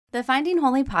The Finding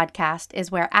Holy podcast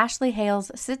is where Ashley Hales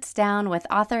sits down with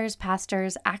authors,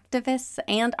 pastors, activists,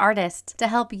 and artists to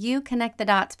help you connect the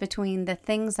dots between the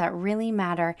things that really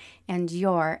matter and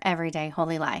your everyday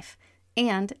holy life.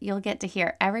 And you'll get to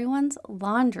hear everyone's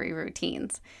laundry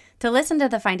routines. To listen to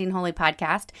the Finding Holy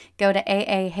podcast, go to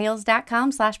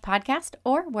aahales.com/podcast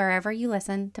or wherever you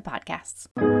listen to podcasts.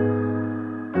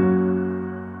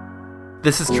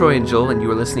 This is Troy and Joel, and you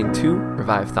are listening to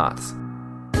Revive Thoughts.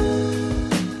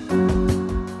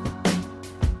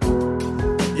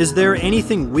 Is there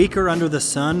anything weaker under the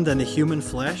sun than the human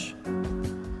flesh?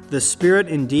 The spirit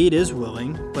indeed is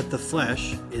willing, but the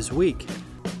flesh is weak.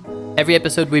 Every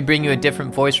episode we bring you a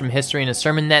different voice from history and a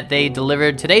sermon that they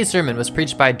delivered. Today's sermon was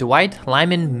preached by Dwight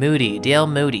Lyman Moody, D.L.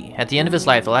 Moody, at the end of his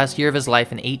life, the last year of his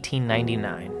life in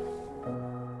 1899.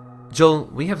 Joel,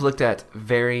 we have looked at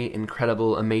very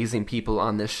incredible, amazing people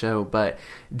on this show, but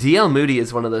D.L. Moody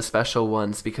is one of those special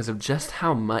ones because of just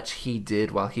how much he did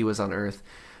while he was on earth.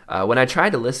 When I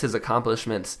tried to list his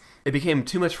accomplishments, it became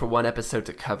too much for one episode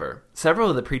to cover. Several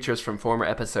of the preachers from former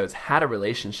episodes had a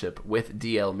relationship with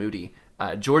D.L. Moody.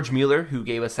 George Mueller, who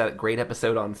gave us that great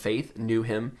episode on faith, knew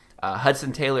him.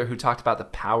 Hudson Taylor, who talked about the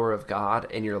power of God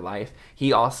in your life,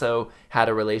 he also had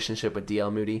a relationship with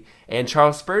D.L. Moody. And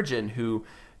Charles Spurgeon, who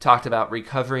talked about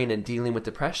recovering and dealing with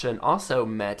depression, also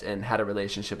met and had a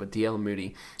relationship with D.L.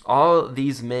 Moody. All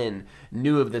these men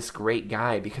knew of this great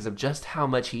guy because of just how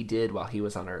much he did while he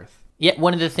was on earth. Yet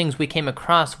one of the things we came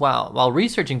across while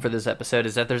researching for this episode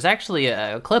is that there's actually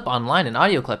a clip online, an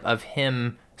audio clip of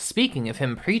him speaking, of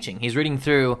him preaching. He's reading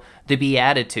through the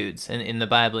Beatitudes in the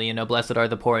Bible, blessed are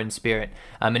the poor in spirit.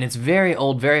 And it's very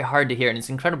old, very hard to hear, and it's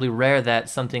incredibly rare that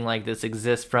something like this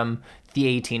exists from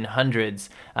the 1800s.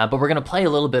 But we're going to play a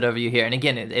little bit over you here. And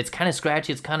again, it's kind of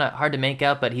scratchy, it's kind of hard to make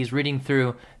out, but he's reading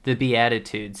through the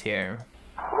Beatitudes here.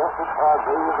 Blessed are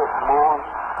they that mourn,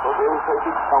 for they shall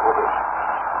be comforted.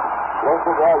 Blessed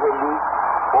are the meek,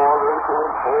 for they shall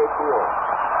inherit the earth.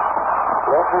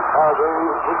 Blessed are they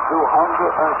which do hunger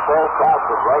and thirst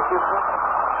after righteousness,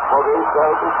 for they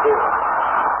shall be filled.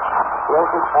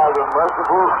 Blessed are the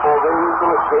merciful, for they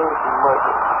shall obtain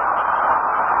mercy.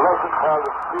 Blessed are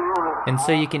the pure. And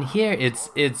so you can hear it's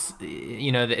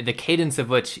the cadence of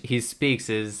which he speaks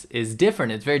is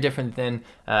different. It's very different than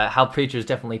how preachers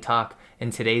definitely talk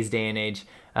in today's day and age.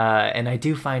 And I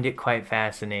do find it quite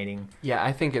fascinating. Yeah,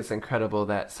 I think it's incredible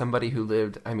that somebody who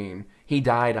lived, he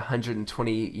died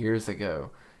 120 years ago.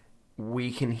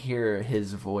 We can hear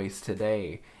his voice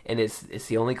today, and it's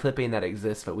the only clipping that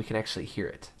exists, but we can actually hear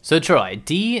it. So Troy,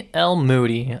 D.L.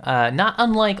 Moody, not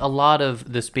unlike a lot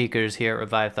of the speakers here at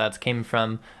Revive Thoughts, came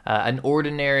from an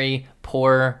ordinary,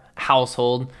 poor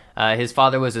household. His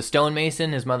father was a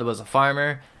stonemason, his mother was a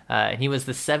farmer, and he was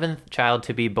the seventh child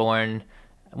to be born.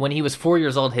 When he was 4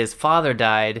 years old, his father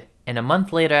died, and a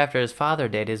month later after his father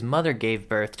died, his mother gave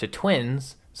birth to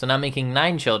twins, so now making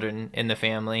 9 children in the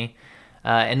family.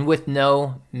 And with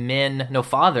no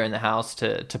father in the house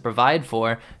to provide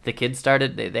for, the kids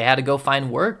they had to go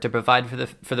find work to provide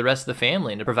for the rest of the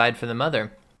family and to provide for the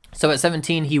mother. So at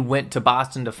 17, he went to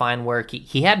Boston to find work.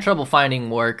 He had trouble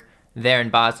finding work there in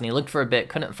Boston. He looked for a bit,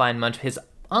 couldn't find much. His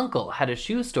uncle had a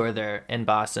shoe store there in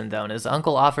Boston, though, and his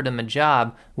uncle offered him a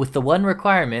job with the one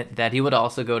requirement that he would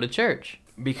also go to church.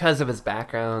 Because of his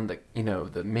background,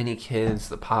 the many kids,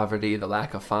 the poverty, the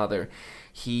lack of father,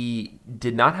 he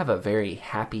did not have a very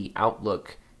happy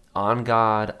outlook on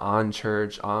God, on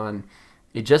church, on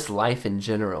just life in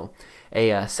general.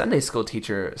 A Sunday school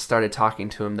teacher started talking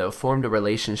to him, though, formed a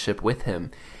relationship with him.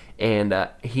 And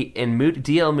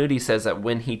D.L. Moody says that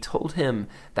when he told him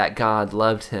that God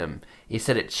loved him, he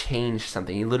said it changed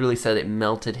something. He literally said it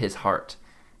melted his heart.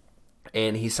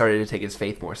 And he started to take his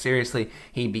faith more seriously.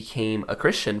 He became a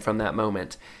Christian from that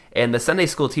moment. And the Sunday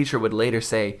school teacher would later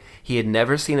say he had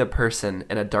never seen a person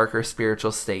in a darker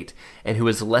spiritual state and who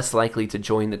was less likely to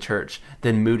join the church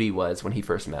than Moody was when he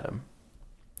first met him.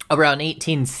 Around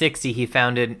 1860, he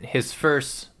founded his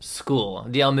first school.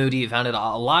 D.L. Moody founded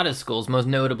a lot of schools, most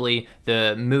notably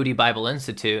the Moody Bible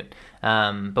Institute.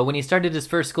 But when he started his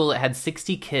first school, it had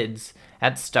 60 kids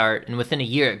at start, and within a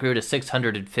year it grew to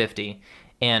 650.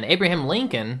 And Abraham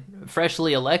Lincoln,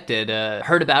 freshly elected,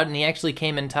 heard about it, and he actually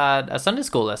came and taught a Sunday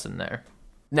school lesson there.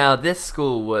 Now, this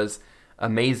school was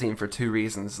amazing for 2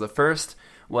 reasons. The first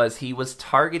was he was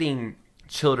targeting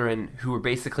children who were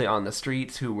basically on the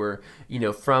streets, who were,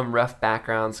 from rough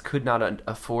backgrounds, could not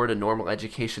afford a normal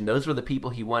education. Those were the people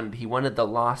he wanted. He wanted the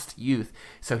lost youth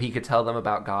so he could tell them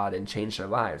about God and change their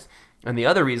lives. And the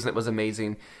other reason it was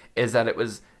amazing is that it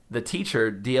was The teacher,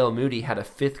 D.L. Moody, had a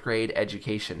 5th grade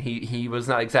education. He was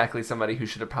not exactly somebody who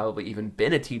should have probably even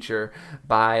been a teacher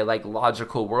by like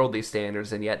logical worldly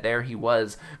standards, and yet there he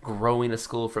was growing a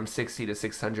school from 60 to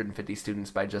 650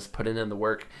 students by just putting in the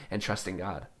work and trusting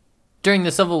God. During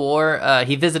the Civil War,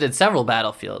 he visited several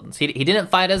battlefields. He didn't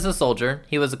fight as a soldier.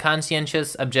 He was a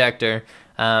conscientious objector,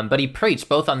 but he preached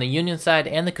both on the Union side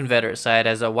and the Confederate side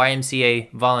as a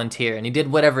YMCA volunteer, and he did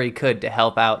whatever he could to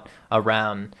help out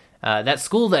around. That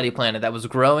school that he planted that was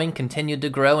growing continued to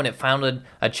grow, and it founded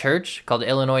a church called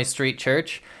Illinois Street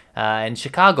Church in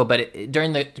Chicago. But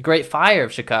during the Great Fire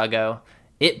of Chicago,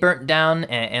 it burnt down,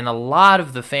 and a lot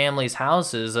of the family's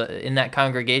houses in that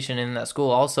congregation, in that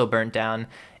school, also burnt down.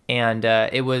 And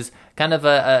it was kind of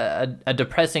a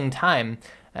depressing time.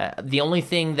 The only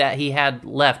thing that he had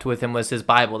left with him was his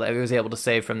Bible that he was able to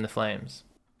save from the flames.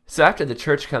 So after the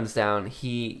church comes down,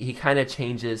 he kind of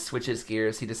switches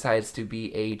gears. He decides to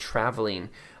be a traveling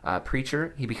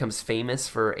preacher. He becomes famous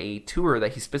for a tour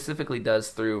that he specifically does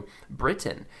through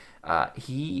Britain.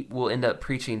 He will end up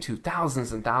preaching to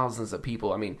thousands and thousands of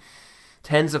people. I mean,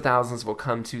 tens of thousands will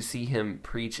come to see him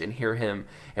preach and hear him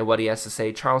and what he has to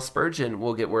say. Charles Spurgeon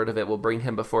will get word of it, will bring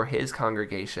him before his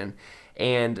congregation.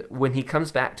 And when he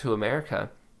comes back to America,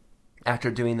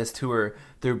 after doing this tour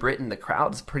through Britain, the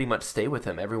crowds pretty much stay with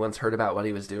him. Everyone's heard about what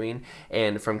he was doing.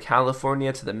 And from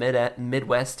California to the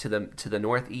Midwest to the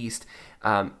Northeast,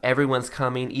 everyone's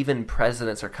coming. Even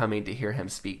presidents are coming to hear him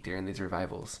speak during these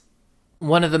revivals.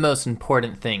 One of the most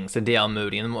important things to D.L.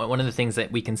 Moody, and one of the things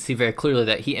that we can see very clearly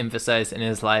that he emphasized in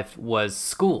his life was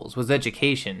schools, was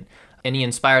education. And he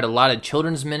inspired a lot of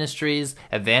children's ministries,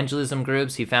 evangelism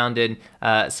groups. He founded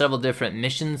several different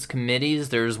missions committees.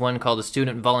 There was one called the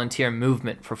Student Volunteer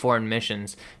Movement for Foreign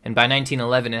Missions. And by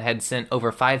 1911, it had sent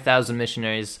over 5,000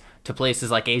 missionaries to places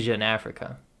like Asia and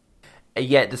Africa.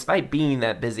 Yet, despite being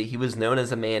that busy, he was known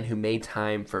as a man who made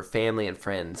time for family and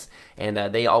friends, and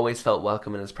they always felt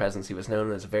welcome in his presence. He was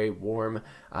known as a very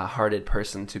warm-hearted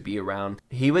person to be around.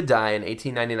 He would die in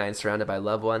 1899 surrounded by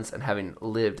loved ones and having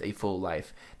lived a full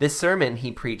life. This sermon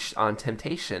he preached on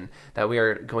temptation that we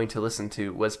are going to listen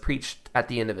to was preached at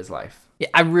the end of his life. Yeah,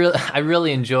 I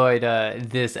really enjoyed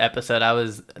this episode. I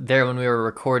was there when we were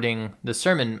recording the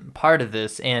sermon part of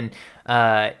this, and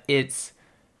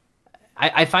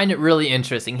I find it really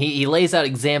interesting. He lays out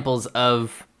examples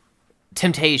of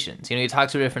temptations. He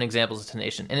talks about different examples of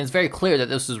temptation. And it's very clear that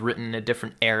this was written in a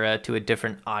different era to a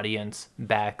different audience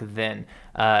back then.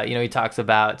 He talks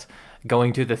about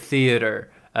going to the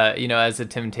theater, as a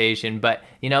temptation. But,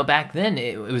 back then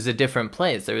it was a different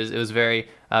place. It was very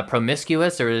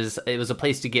promiscuous. It was a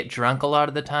place to get drunk a lot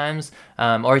of the times.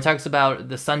 Or he talks about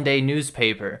the Sunday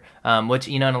newspaper, which,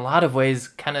 in a lot of ways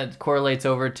kind of correlates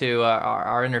over to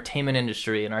our entertainment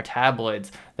industry and our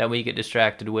tabloids that we get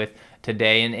distracted with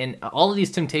today. And all of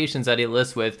these temptations that he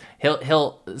lists with,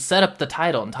 he'll set up the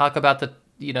title and talk about the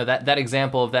that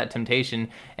example of that temptation.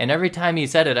 And every time he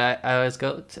said it, I always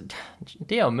go,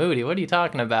 D.L. Moody, what are you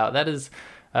talking about? That is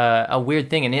a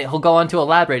weird thing. And he'll go on to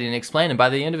elaborate and explain. And by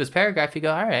the end of his paragraph, you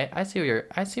go, all right, I see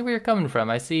where you're coming from.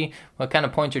 I see what kind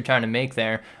of point you're trying to make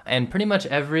there. And pretty much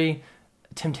every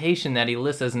temptation that he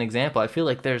lists as an example, I feel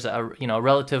like there's a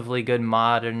relatively good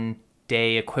modern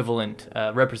day equivalent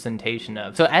representation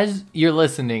of. So as you're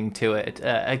listening to it,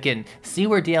 again, see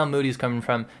where D.L. Moody's coming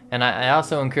from, and I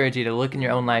also encourage you to look in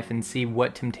your own life and see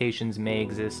what temptations may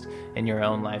exist in your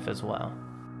own life as well.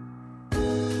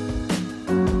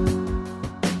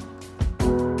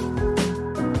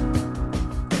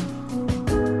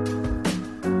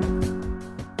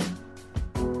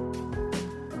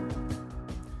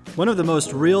 One of the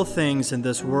most real things in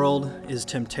this world is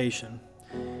temptation.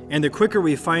 And the quicker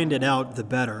we find it out, the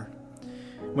better.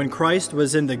 When Christ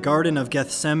was in the Garden of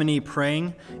Gethsemane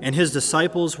praying, and his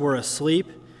disciples were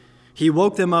asleep, he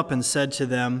woke them up and said to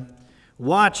them,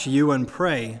 "Watch you and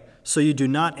pray, so you do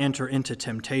not enter into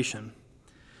temptation.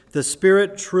 The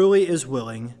spirit truly is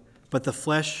willing, but the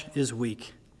flesh is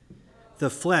weak." The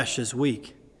flesh is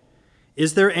weak.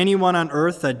 Is there anyone on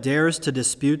earth that dares to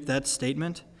dispute that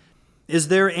statement? Is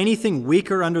there anything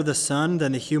weaker under the sun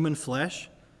than the human flesh?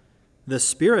 The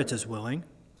spirit is willing.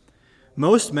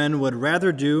 Most men would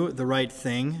rather do the right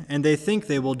thing, and they think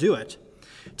they will do it.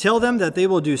 Tell them that they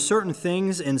will do certain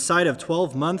things inside of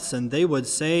 12 months, and they would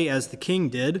say, as the king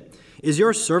did, "Is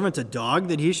your servant a dog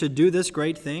that he should do this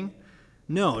great thing?"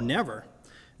 No, never.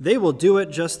 They will do it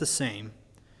just the same.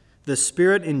 The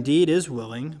spirit indeed is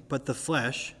willing, but the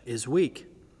flesh is weak.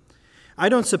 I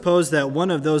don't suppose that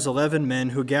one of those 11 men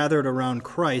who gathered around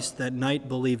Christ that night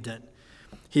believed it.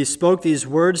 He spoke these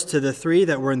words to the 3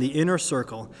 that were in the inner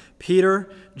circle, Peter,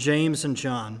 James, and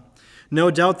John. No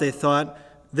doubt they thought,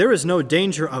 there is no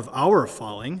danger of our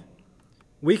falling.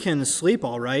 We can sleep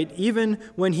all right, even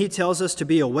when he tells us to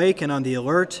be awake and on the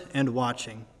alert and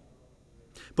watching.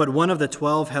 But one of the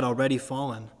 12 had already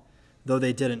fallen, though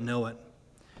they didn't know it.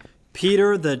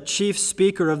 Peter, the chief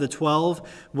speaker of the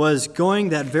 12, was going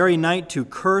that very night to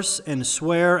curse and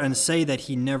swear and say that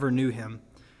he never knew him.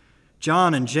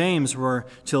 John and James were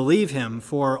to leave him,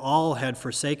 for all had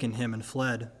forsaken him and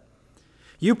fled.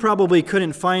 You probably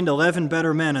couldn't find 11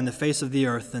 better men on the face of the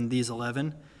earth than these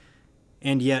 11,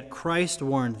 and yet Christ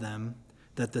warned them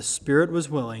that the spirit was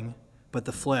willing, but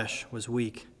the flesh was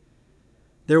weak.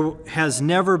 There has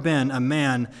never been a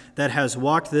man that has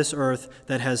walked this earth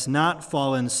that has not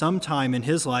fallen sometime in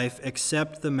his life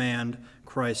except the man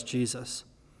Christ Jesus.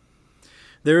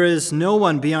 There is no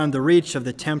one beyond the reach of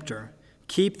the tempter.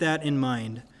 Keep that in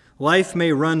mind. Life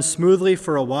may run smoothly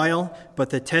for a while, but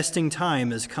the testing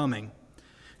time is coming.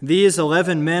 These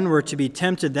 11 men were to be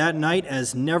tempted that night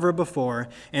as never before,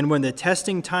 and when the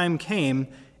testing time came,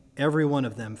 every one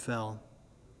of them fell.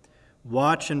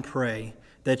 Watch and pray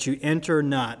that you enter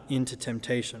not into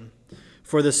temptation.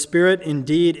 For the spirit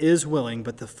indeed is willing,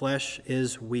 but the flesh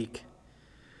is weak.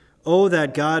 Oh,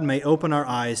 that God may open our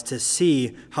eyes to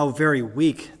see how very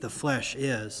weak the flesh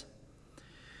is.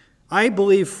 I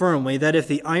believe firmly that if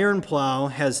the iron plow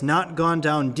has not gone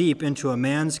down deep into a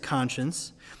man's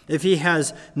conscience, if he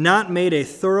has not made a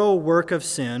thorough work of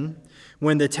sin,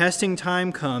 when the testing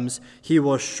time comes, he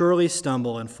will surely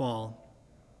stumble and fall.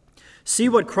 See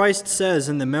what Christ says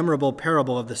in the memorable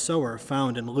parable of the sower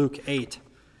found in Luke 8.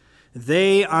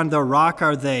 They on the rock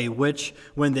are they which,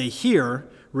 when they hear,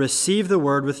 receive the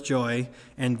word with joy,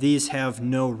 and these have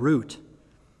no root.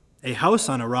 A house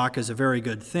on a rock is a very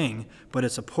good thing, but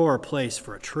it's a poor place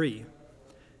for a tree.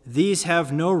 These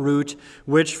have no root,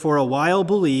 which for a while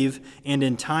believe, and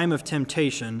in time of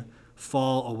temptation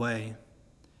fall away.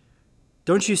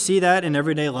 Don't you see that in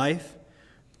everyday life?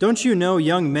 Don't you know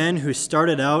young men who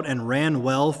started out and ran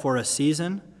well for a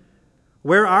season?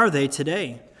 Where are they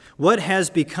today? What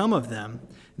has become of them?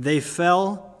 They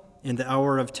fell in the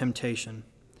hour of temptation.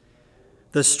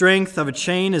 The strength of a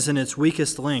chain is in its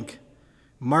weakest link.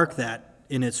 Mark that,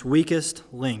 in its weakest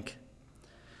link.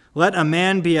 Let a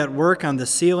man be at work on the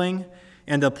ceiling,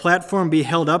 and the platform be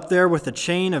held up there with a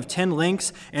chain of 10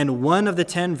 links, and one of the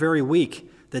 10 very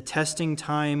weak. The testing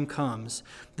time comes.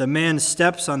 The man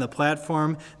steps on the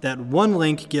platform, that one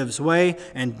link gives way,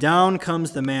 and down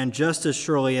comes the man just as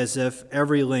surely as if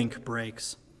every link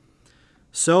breaks.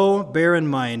 So bear in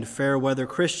mind, fair weather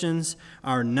Christians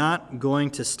are not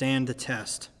going to stand the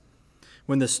test.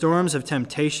 When the storms of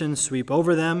temptation sweep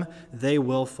over them, they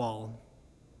will fall.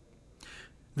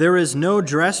 There is no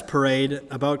dress parade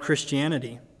about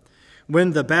Christianity.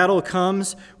 When the battle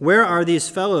comes, where are these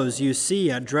fellows you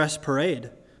see at dress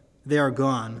parade? They are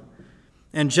gone.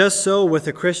 And just so with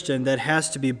a Christian that has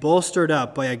to be bolstered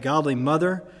up by a godly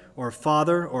mother or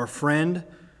father or friend,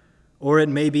 or it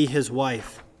may be his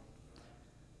wife.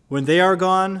 When they are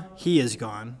gone, he is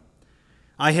gone.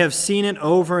 I have seen it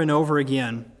over and over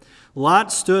again.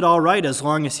 Lot stood all right as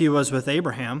long as he was with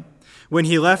Abraham. When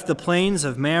he left the plains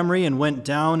of Mamre and went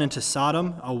down into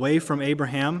Sodom, away from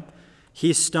Abraham,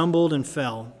 he stumbled and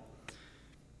fell.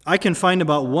 I can find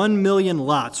about 1 million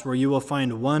Lots where you will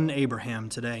find one Abraham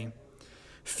today.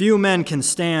 Few men can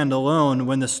stand alone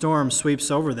when the storm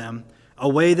sweeps over them.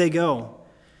 Away they go.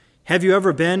 Have you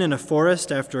ever been in a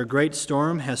forest after a great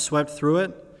storm has swept through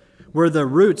it, where the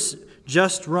roots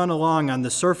just run along on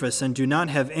the surface and do not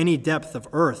have any depth of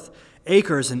earth?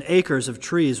 Acres and acres of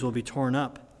trees will be torn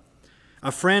up.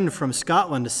 A friend from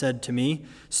Scotland said to me,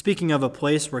 speaking of a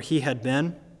place where he had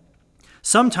been,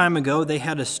 some time ago they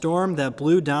had a storm that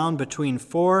blew down between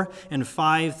 4,000 and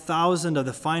 5,000 of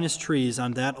the finest trees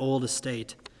on that old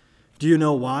estate. Do you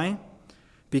know why?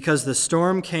 Because the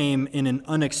storm came in an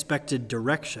unexpected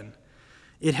direction.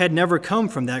 It had never come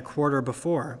from that quarter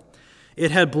before.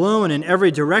 It had blown in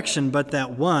every direction but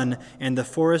that one, and the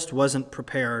forest wasn't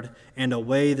prepared, and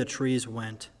away the trees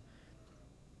went.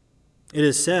 It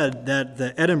is said that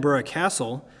the Edinburgh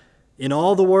Castle, in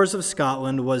all the wars of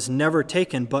Scotland, was never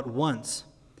taken but once.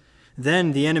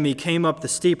 Then the enemy came up the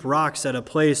steep rocks at a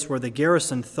place where the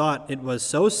garrison thought it was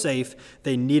so safe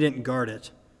they needn't guard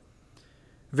it.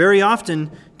 Very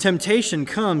often, temptation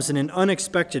comes in an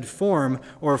unexpected form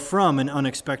or from an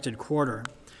unexpected quarter,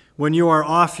 when you are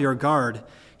off your guard.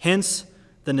 Hence,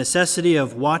 the necessity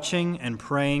of watching and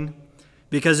praying,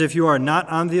 because if you are not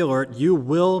on the alert, you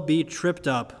will be tripped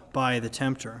up by the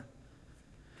tempter.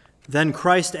 Then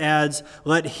Christ adds,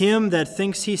 "Let him that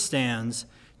thinks he stands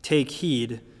take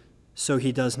heed, so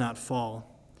he does not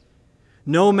fall."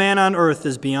 No man on earth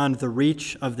is beyond the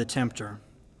reach of the tempter.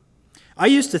 I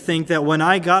used to think that when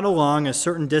I got along a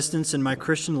certain distance in my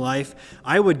Christian life,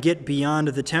 I would get beyond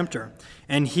the tempter,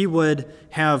 and he would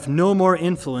have no more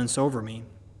influence over me.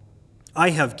 I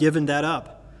have given that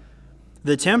up.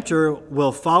 The tempter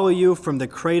will follow you from the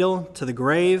cradle to the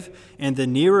grave, and the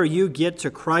nearer you get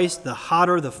to Christ, the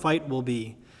hotter the fight will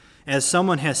be. As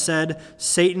someone has said,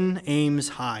 Satan aims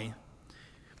high.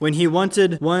 When he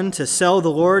wanted one to sell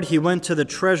the Lord, he went to the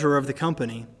treasurer of the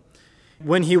company.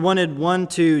 When he wanted one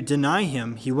to deny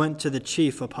him, he went to the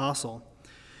chief apostle.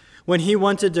 When he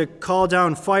wanted to call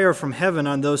down fire from heaven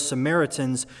on those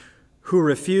Samaritans who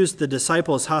refused the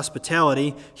disciples'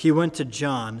 hospitality, he went to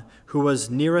John, who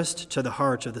was nearest to the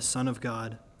heart of the Son of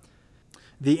God.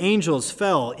 The angels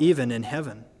fell even in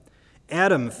heaven.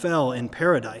 Adam fell in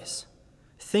paradise.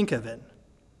 Think of it.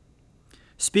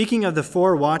 Speaking of the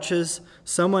 4 watches,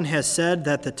 someone has said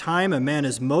that the time a man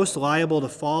is most liable to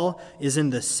fall is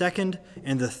in the 2nd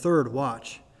and the 3rd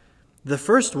watch. The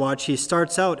 1st watch, he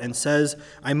starts out and says,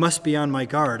 I must be on my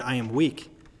guard, I am weak.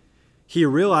 He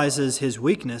realizes his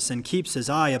weakness and keeps his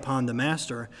eye upon the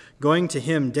Master, going to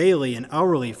him daily and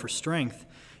hourly for strength,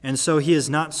 and so he is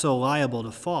not so liable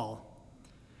to fall.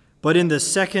 But in the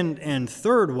 2nd and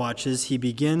 3rd watches, he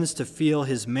begins to feel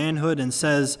his manhood and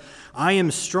says, I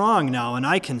am strong now and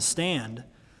I can stand.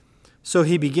 So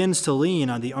he begins to lean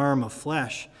on the arm of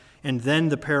flesh, and then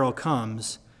the peril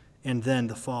comes, and then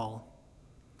the fall.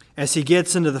 As he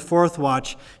gets into the 4th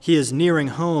watch, he is nearing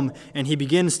home, and he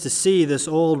begins to see this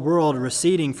old world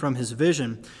receding from his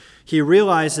vision. He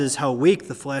realizes how weak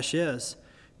the flesh is,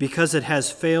 because it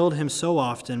has failed him so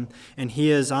often, and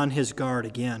he is on his guard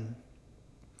again.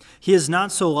 He is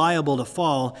not so liable to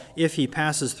fall if he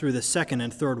passes through the 2nd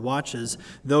and 3rd watches,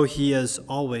 though he is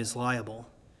always liable.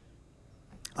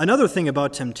 Another thing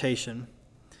about temptation.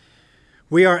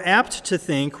 We are apt to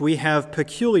think we have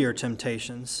peculiar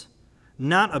temptations.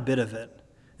 Not a bit of it.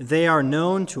 They are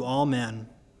known to all men.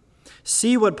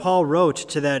 See what Paul wrote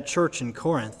to that church in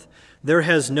Corinth. There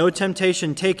has no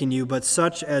temptation taken you but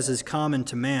such as is common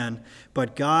to man.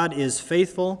 But God is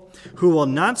faithful, who will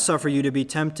not suffer you to be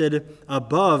tempted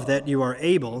above that you are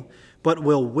able, but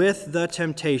will with the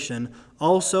temptation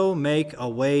also make a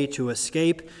way to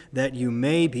escape, that you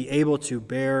may be able to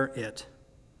bear it.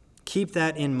 Keep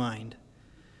that in mind.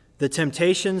 The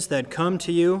temptations that come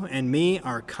to you and me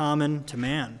are common to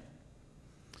man.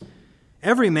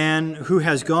 Every man who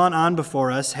has gone on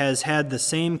before us has had the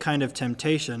same kind of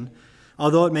temptation,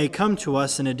 although it may come to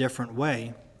us in a different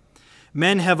way.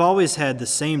 Men have always had the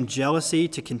same jealousy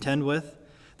to contend with,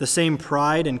 the same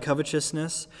pride and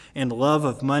covetousness, and love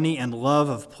of money and love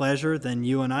of pleasure than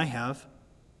you and I have.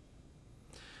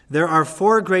 There are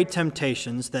 4 great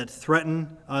temptations that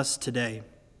threaten us today.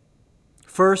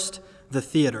 First, the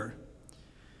theater.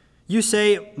 You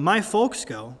say, my folks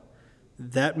go.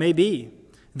 That may be.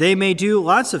 They may do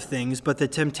lots of things, but the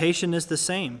temptation is the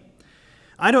same.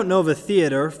 I don't know of a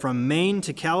theater from Maine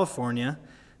to California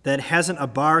that hasn't a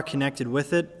bar connected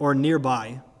with it or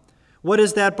nearby. What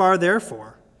is that bar there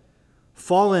for?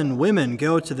 Fallen women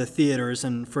go to the theaters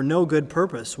and for no good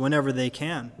purpose whenever they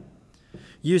can.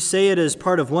 You say it is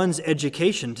part of one's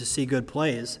education to see good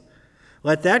plays.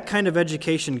 Let that kind of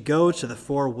education go to the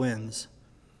 4 winds.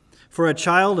 For a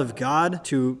child of God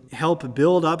to help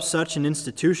build up such an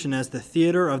institution as the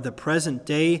theater of the present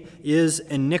day is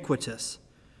iniquitous.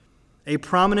 A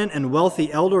prominent and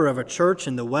wealthy elder of a church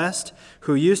in the West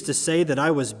who used to say that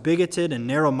I was bigoted and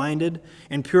narrow-minded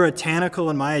and puritanical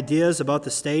in my ideas about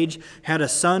the stage had a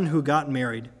son who got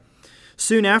married.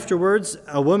 Soon afterwards,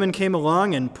 a woman came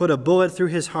along and put a bullet through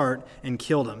his heart and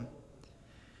killed him.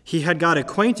 He had got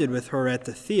acquainted with her at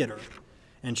the theater,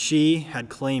 and she had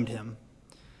claimed him.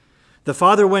 The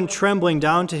father went trembling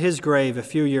down to his grave a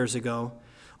few years ago,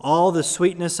 all the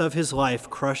sweetness of his life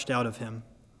crushed out of him.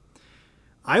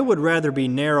 I would rather be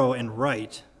narrow and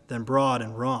right than broad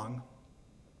and wrong.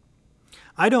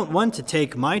 I don't want to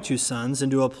take my 2 sons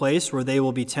into a place where they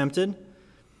will be tempted.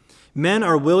 Men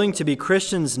are willing to be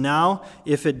Christians now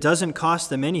if it doesn't cost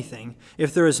them anything,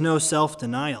 if there is no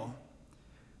self-denial.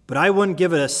 But I wouldn't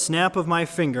give it a snap of my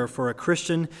finger for a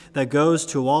Christian that goes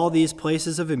to all these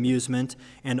places of amusement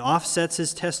and offsets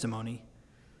his testimony.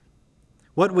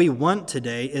 What we want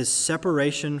today is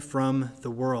separation from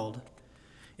the world.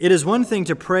 It is one thing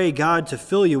to pray God to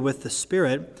fill you with the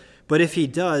Spirit, but if He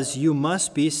does, you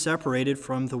must be separated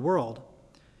from the world.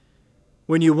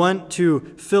 When you want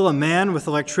to fill a man with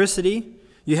electricity,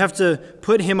 you have to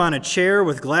put him on a chair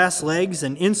with glass legs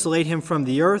and insulate him from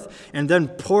the earth, and then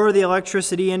pour the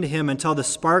electricity into him until the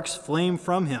sparks flame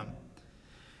from him.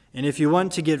 And if you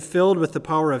want to get filled with the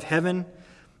power of heaven,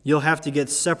 you'll have to get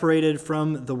separated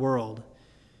from the world.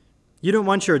 You don't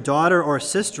want your daughter or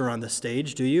sister on the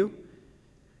stage, do you?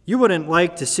 You wouldn't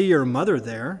like to see your mother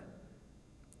there.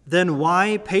 Then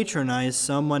why patronize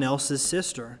someone else's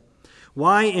sister?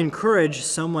 Why encourage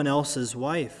someone else's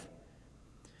wife?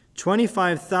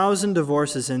 25,000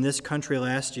 divorces in this country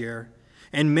last year,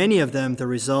 and many of them the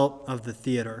result of the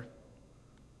theater.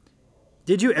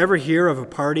 Did you ever hear of a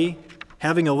party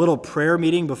having a little prayer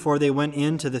meeting before they went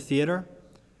into the theater?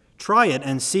 Try it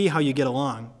and see how you get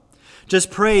along. Just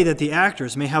pray that the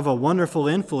actors may have a wonderful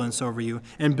influence over you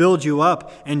and build you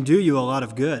up and do you a lot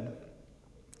of good.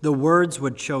 The words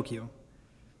would choke you.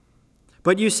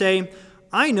 But you say,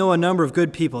 I know a number of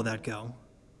good people that go.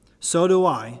 So do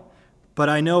I, but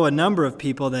I know a number of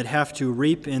people that have to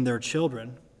reap in their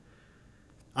children.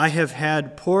 I have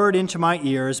had poured into my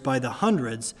ears by the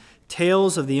hundreds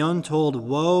tales of the untold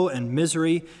woe and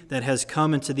misery that has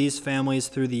come into these families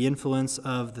through the influence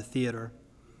of the theater.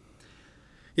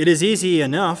 It is easy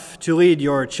enough to lead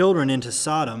your children into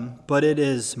Sodom, but it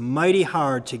is mighty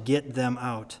hard to get them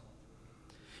out.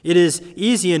 It is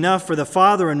easy enough for the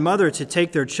father and mother to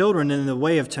take their children in the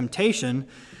way of temptation,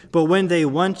 but when they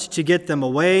want to get them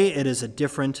away, it is a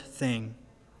different thing.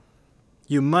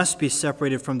 You must be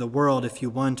separated from the world if you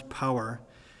want power.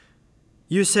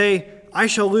 You say, I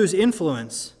shall lose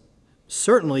influence.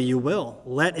 Certainly you will.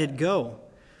 Let it go.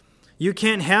 You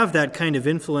can't have that kind of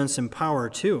influence and power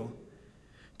too.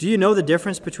 Do you know the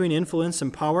difference between influence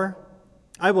and power?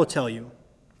 I will tell you.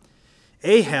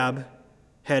 Ahab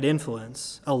had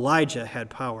influence. Elijah had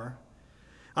power.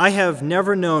 I have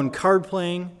never known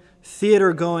card-playing,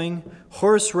 theater-going,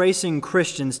 horse-racing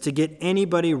Christians to get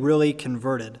anybody really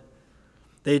converted.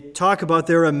 They talk about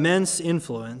their immense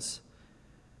influence.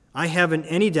 I haven't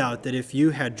any doubt that if you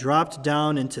had dropped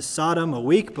down into Sodom a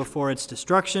week before its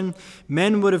destruction,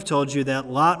 men would have told you that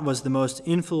Lot was the most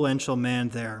influential man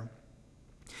there.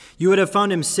 You would have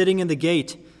found him sitting in the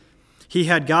gate. He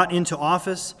had got into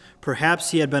office. Perhaps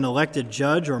he had been elected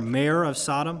judge or mayor of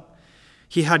Sodom.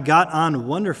 He had got on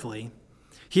wonderfully.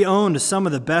 He owned some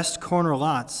of the best corner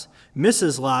lots.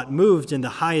 Mrs. Lot moved in the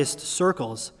highest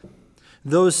circles.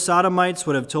 Those Sodomites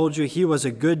would have told you he was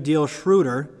a good deal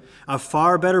shrewder, a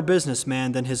far better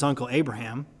businessman than his uncle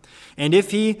Abraham. And if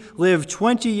he lived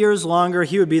 20 years longer,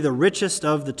 he would be the richest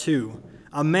of the two,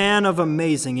 a man of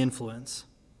amazing influence.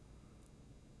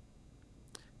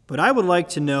 But I would like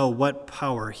to know what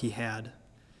power he had.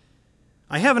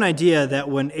 I have an idea that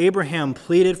when Abraham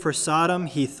pleaded for Sodom,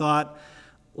 he thought,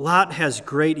 Lot has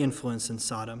great influence in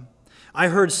Sodom. I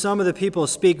heard some of the people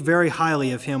speak very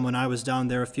highly of him when I was down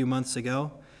there a few months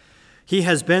ago. He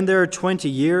has been there 20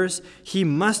 years. He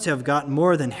must have got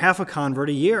more than half a convert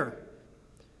a year.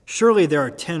 Surely there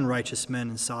are 10 righteous men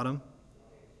in Sodom.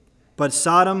 But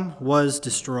Sodom was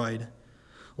destroyed.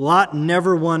 Lot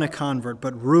never won a convert,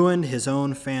 but ruined his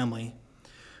own family.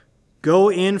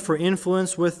 Go in for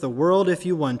influence with the world if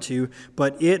you want to,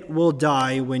 but it will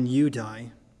die when you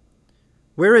die.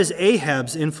 Where is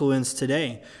Ahab's influence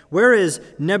today? Where is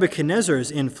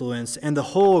Nebuchadnezzar's influence and the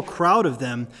whole crowd of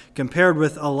them compared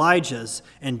with Elijah's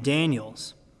and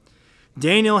Daniel's?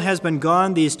 Daniel has been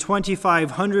gone these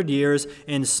 2,500 years,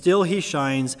 and still he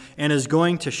shines and is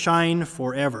going to shine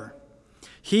forever.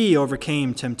 He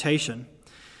overcame temptation.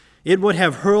 It would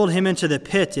have hurled him into the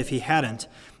pit if he hadn't,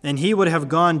 and he would have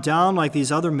gone down like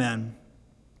these other men.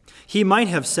 He might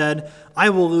have said, I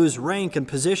will lose rank and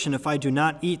position if I do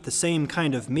not eat the same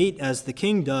kind of meat as the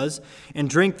king does and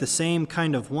drink the same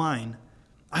kind of wine.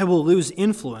 I will lose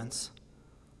influence.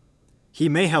 He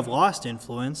may have lost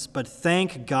influence, but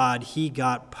thank God he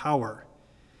got power.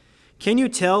 Can you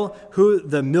tell who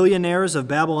the millionaires of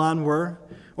Babylon were,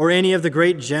 or any of the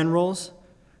great generals?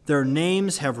 Their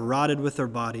names have rotted with their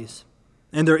bodies,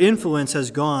 and their influence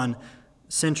has gone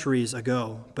centuries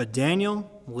ago. But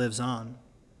Daniel lives on.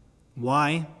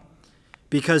 Why?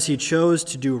 Because he chose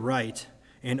to do right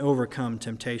and overcome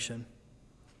temptation.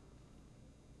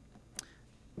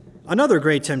 Another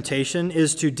great temptation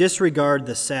is to disregard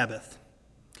the Sabbath.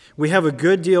 We have a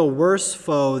good deal worse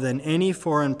foe than any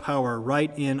foreign power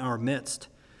right in our midst.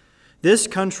 This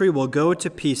country will go to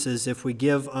pieces if we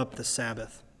give up the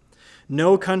Sabbath.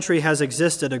 No country has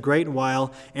existed a great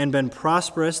while and been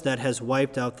prosperous that has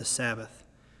wiped out the Sabbath.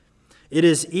 It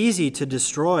is easy to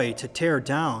destroy, to tear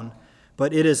down,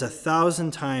 but it is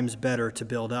 1,000 times better to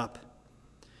build up.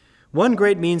 One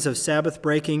great means of Sabbath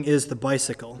breaking is the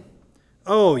bicycle.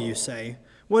 Oh, you say,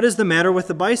 what is the matter with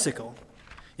the bicycle?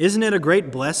 Isn't it a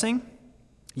great blessing?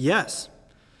 Yes.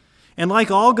 And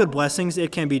like all good blessings,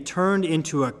 it can be turned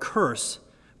into a curse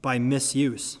by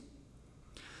misuse.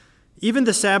 Even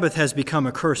the Sabbath has become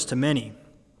a curse to many.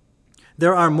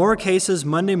 There are more cases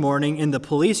Monday morning in the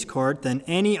police court than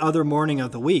any other morning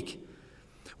of the week.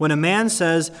 When a man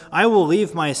says, "I will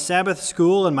leave my Sabbath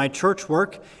school and my church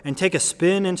work and take a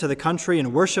spin into the country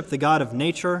and worship the God of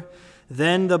nature,"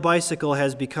 then the bicycle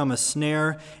has become a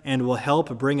snare and will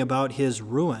help bring about his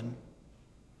ruin.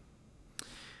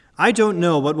 I don't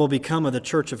know what will become of the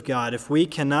church of God if we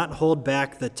cannot hold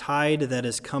back the tide that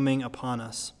is coming upon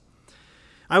us.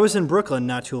 I was in Brooklyn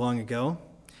not too long ago,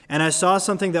 and I saw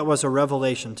something that was a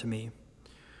revelation to me.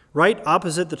 Right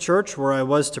opposite the church where I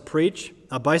was to preach,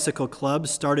 a bicycle club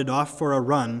started off for a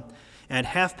run at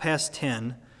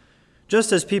 10:30,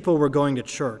 just as people were going to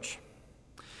church.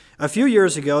 A few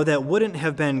years ago, that wouldn't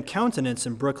have been countenance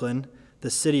in Brooklyn, the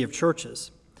city of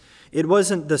churches. It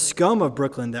wasn't the scum of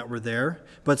Brooklyn that were there,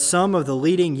 but some of the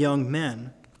leading young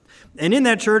men. And in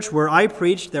that church where I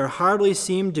preached, there hardly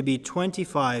seemed to be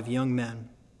 25 young men.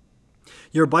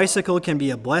 Your bicycle can be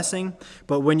a blessing,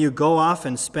 but when you go off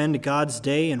and spend God's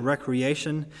day in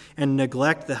recreation and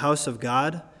neglect the house of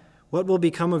God, what will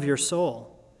become of your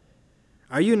soul?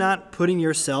 Are you not putting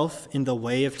yourself in the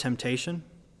way of temptation?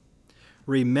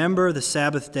 Remember the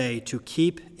Sabbath day to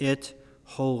keep it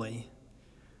holy.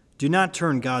 Do not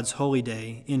turn God's holy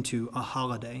day into a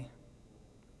holiday.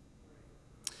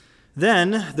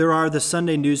 Then there are the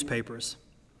Sunday newspapers.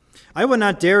 I would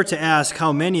not dare to ask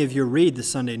how many of you read the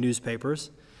Sunday newspapers.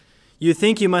 You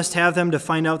think you must have them to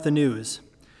find out the news.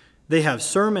 They have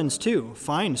sermons too,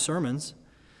 fine sermons.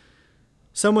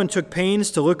 Someone took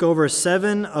pains to look over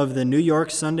 7 of the New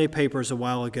York Sunday papers a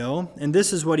while ago, and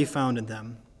this is what he found in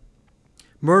them.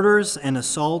 Murders and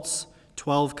assaults,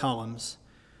 12 columns.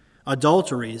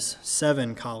 Adulteries,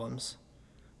 7 columns.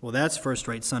 Well, that's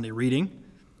first-rate Sunday reading.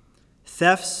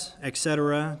 Thefts,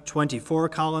 etc., 24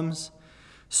 columns.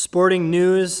 Sporting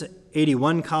news,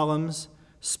 81 columns.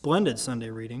 Splendid Sunday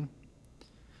reading.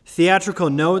 Theatrical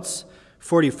notes,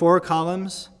 44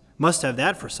 columns. Must have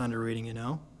that for Sunday reading, you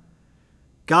know.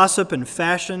 Gossip and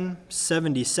fashion,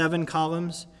 77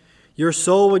 columns. Your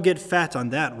soul would get fat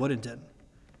on that, wouldn't it?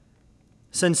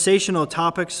 Sensational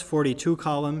topics, 42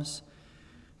 columns.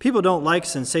 People don't like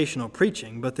sensational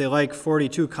preaching, but they like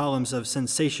 42 columns of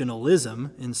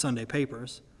sensationalism in Sunday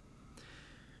papers.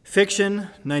 Fiction,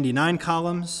 99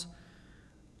 columns.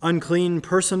 Unclean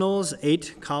personals,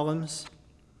 8 columns.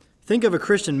 Think of a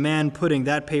Christian man putting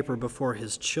that paper before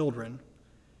his children.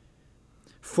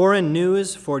 Foreign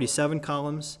news, 47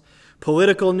 columns.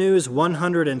 Political news,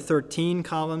 113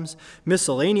 columns.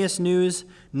 Miscellaneous news,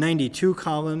 92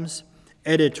 columns.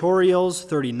 Editorials,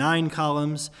 39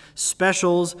 columns.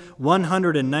 Specials,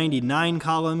 199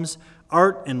 columns.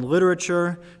 Art and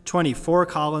literature, 24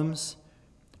 columns.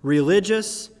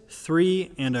 Religious,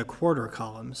 3 1/4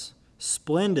 columns.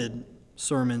 Splendid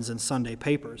sermons and Sunday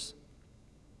papers.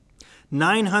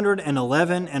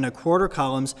 911 1/4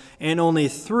 columns, and only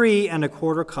 3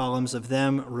 1/4 columns of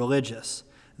them religious.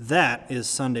 That is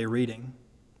Sunday reading.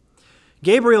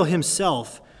 Gabriel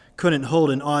himself couldn't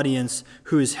hold an audience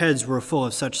whose heads were full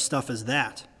of such stuff as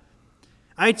that.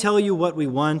 I tell you, what we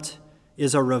want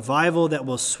is a revival that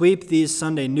will sweep these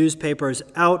Sunday newspapers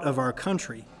out of our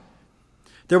country.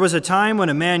 There was a time when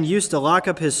a man used to lock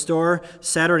up his store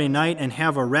Saturday night and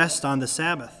have a rest on the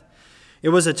Sabbath. It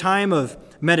was a time of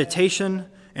meditation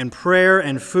and prayer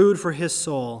and food for his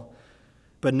soul.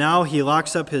 But now he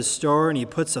locks up his store and he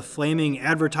puts a flaming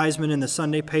advertisement in the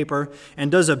Sunday paper and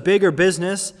does a bigger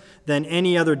business than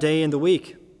any other day in the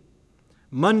week.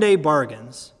 Monday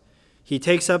bargains. He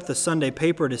takes up the Sunday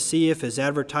paper to see if his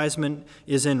advertisement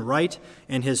is in right,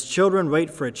 and his children wait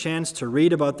for a chance to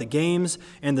read about the games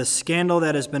and the scandal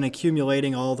that has been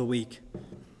accumulating all the week.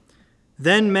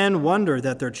 Then men wonder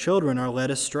that their children are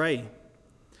led astray.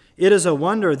 It is a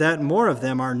wonder that more of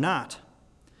them are not.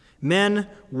 Men,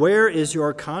 where is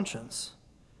your conscience?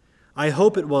 I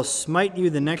hope it will smite you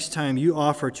the next time you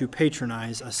offer to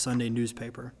patronize a Sunday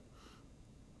newspaper.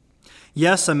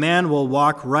 Yes, a man will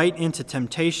walk right into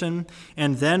temptation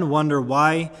and then wonder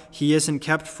why he isn't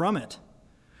kept from it.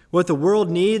 What the world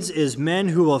needs is men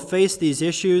who will face these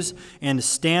issues and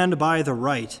stand by the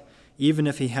right, even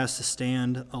if he has to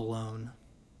stand alone.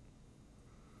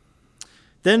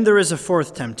 Then there is a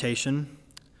fourth temptation: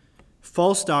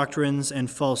 false doctrines and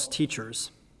false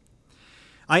teachers.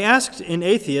 I asked an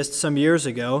atheist some years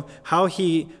ago how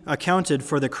he accounted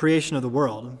for the creation of the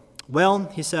world. Well,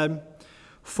 he said,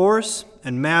 force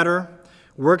and matter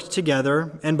worked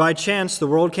together, and by chance the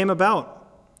world came about.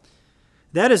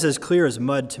 That is as clear as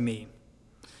mud to me.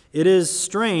 It is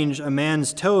strange a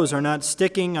man's toes are not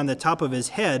sticking on the top of his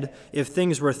head if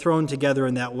things were thrown together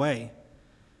in that way.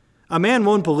 A man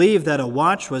won't believe that a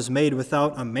watch was made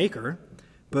without a maker,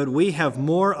 but we have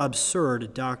more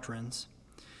absurd doctrines.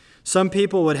 Some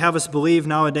people would have us believe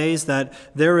nowadays that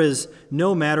there is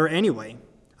no matter anyway.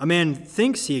 A man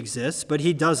thinks he exists, but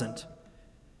he doesn't.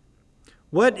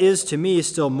 What is to me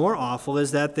still more awful is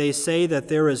that they say that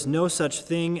there is no such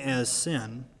thing as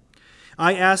sin.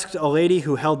 I asked a lady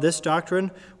who held this doctrine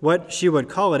what she would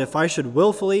call it if I should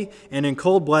willfully and in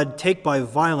cold blood take by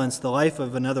violence the life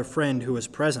of another friend who was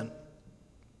present.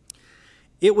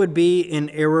 It would be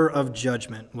an error of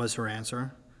judgment, was her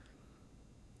answer.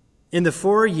 In the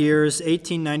 4 years,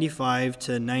 1895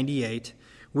 to 98,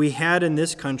 we had in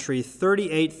this country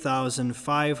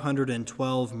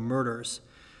 38,512 murders,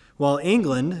 while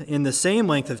England, in the same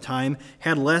length of time,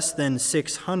 had less than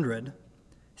 600.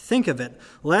 Think of it,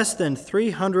 less than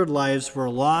 300 lives were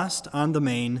lost on the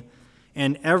Main,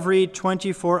 and every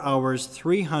 24 hours,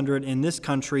 300 in this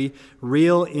country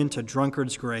reel into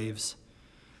drunkards' graves.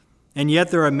 And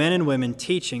yet there are men and women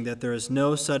teaching that there is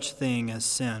no such thing as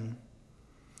sin.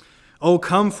 Oh,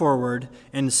 come forward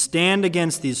and stand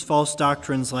against these false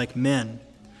doctrines like men.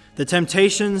 The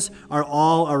temptations are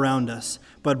all around us,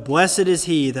 but blessed is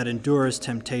he that endures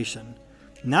temptation.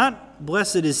 Not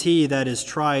blessed is he that is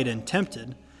tried and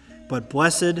tempted, but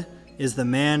blessed is the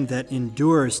man that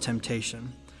endures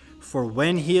temptation. For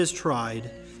when he is tried,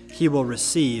 he will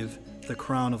receive the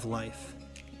crown of life.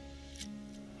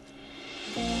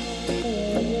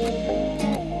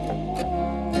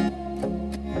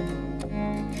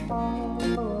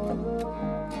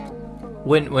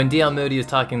 When D.L. Moody is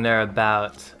talking there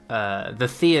about the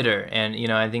theater, and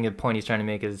I think the point he's trying to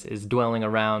make is dwelling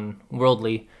around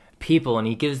worldly people, and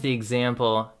he gives the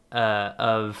example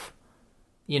of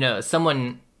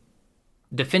someone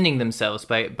defending themselves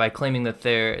by claiming that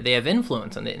they have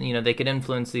influence, and they could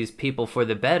influence these people for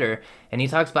the better. And he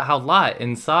talks about how Lot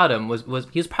in Sodom was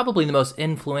probably the most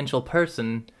influential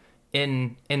person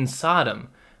in Sodom,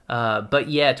 but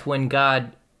yet when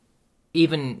God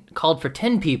even called for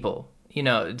 10 people.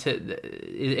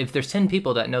 If there's 10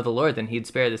 people that know the Lord, then he'd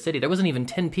spare the city. There wasn't even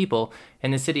 10 people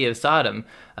in the city of Sodom.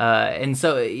 And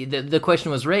so the question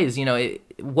was raised,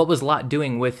 what was Lot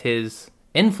doing with his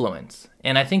influence?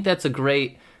 And I think that's a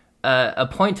great a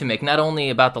point to make, not only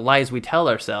about the lies we tell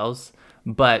ourselves,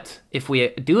 but if we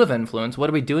do have influence, what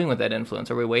are we doing with that influence?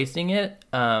 Are we wasting it?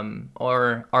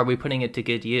 Or are we putting it to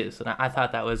good use? And I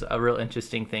thought that was a real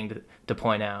interesting thing to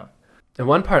point out. And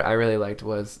one part I really liked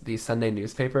was the Sunday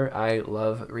newspaper. I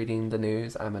love reading the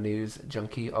news. I'm a news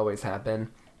junkie, always have been.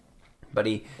 But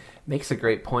he makes a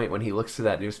great point when he looks through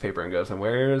that newspaper and goes, and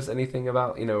where's anything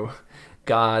about,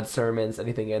 God, sermons,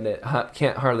 anything in it?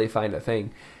 Can't hardly find a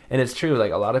thing. And it's true,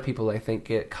 like a lot of people I think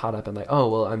get caught up in like, oh,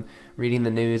 well, I'm reading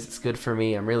the news, it's good for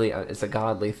me, it's a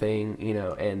godly thing,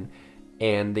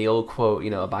 and the old quote,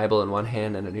 a Bible in one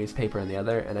hand and a newspaper in the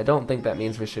other. And I don't think that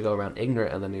means we should go around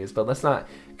ignorant of the news, but let's not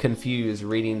confuse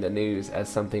reading the news as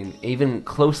something even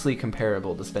closely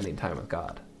comparable to spending time with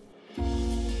God.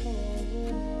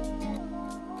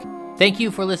 Thank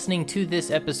you for listening to this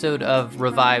episode of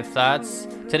Revive Thoughts.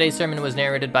 Today's sermon was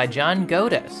narrated by John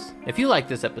Godes. If you like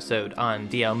this episode on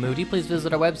D.L. Moody, please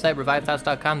visit our website,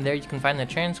 revivethoughts.com. There you can find the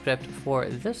transcript for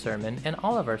this sermon and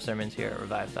all of our sermons here at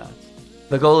Revive Thoughts.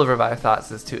 The goal of Revive Thoughts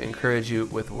is to encourage you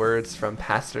with words from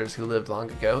pastors who lived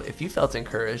long ago. If you felt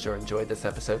encouraged or enjoyed this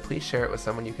episode, please share it with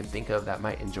someone you can think of that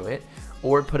might enjoy it,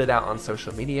 or put it out on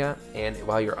social media. And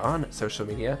while you're on social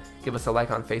media, give us a like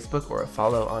on Facebook or a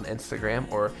follow on Instagram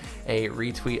or a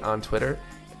retweet on Twitter.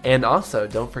 And also,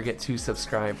 don't forget to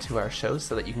subscribe to our show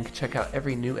so that you can check out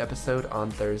every new episode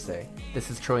on Thursday. This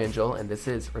is Troy and Joel, and this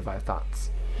is Revive Thoughts.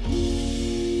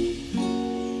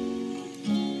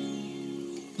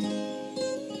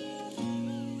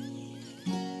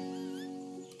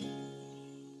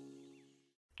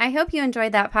 I hope you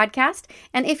enjoyed that podcast.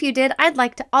 And if you did, I'd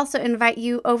like to also invite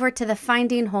you over to the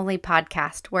Finding Holy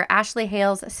podcast, where Ashley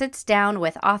Hales sits down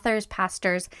with authors,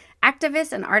 pastors,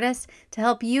 activists, and artists to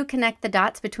help you connect the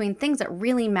dots between things that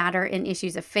really matter in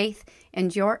issues of faith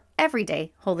and your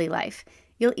everyday holy life.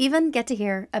 You'll even get to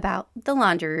hear about the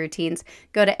laundry routines.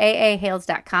 Go to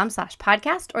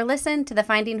aahales.com/podcast or listen to the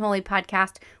Finding Holy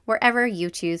podcast wherever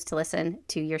you choose to listen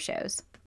to your shows.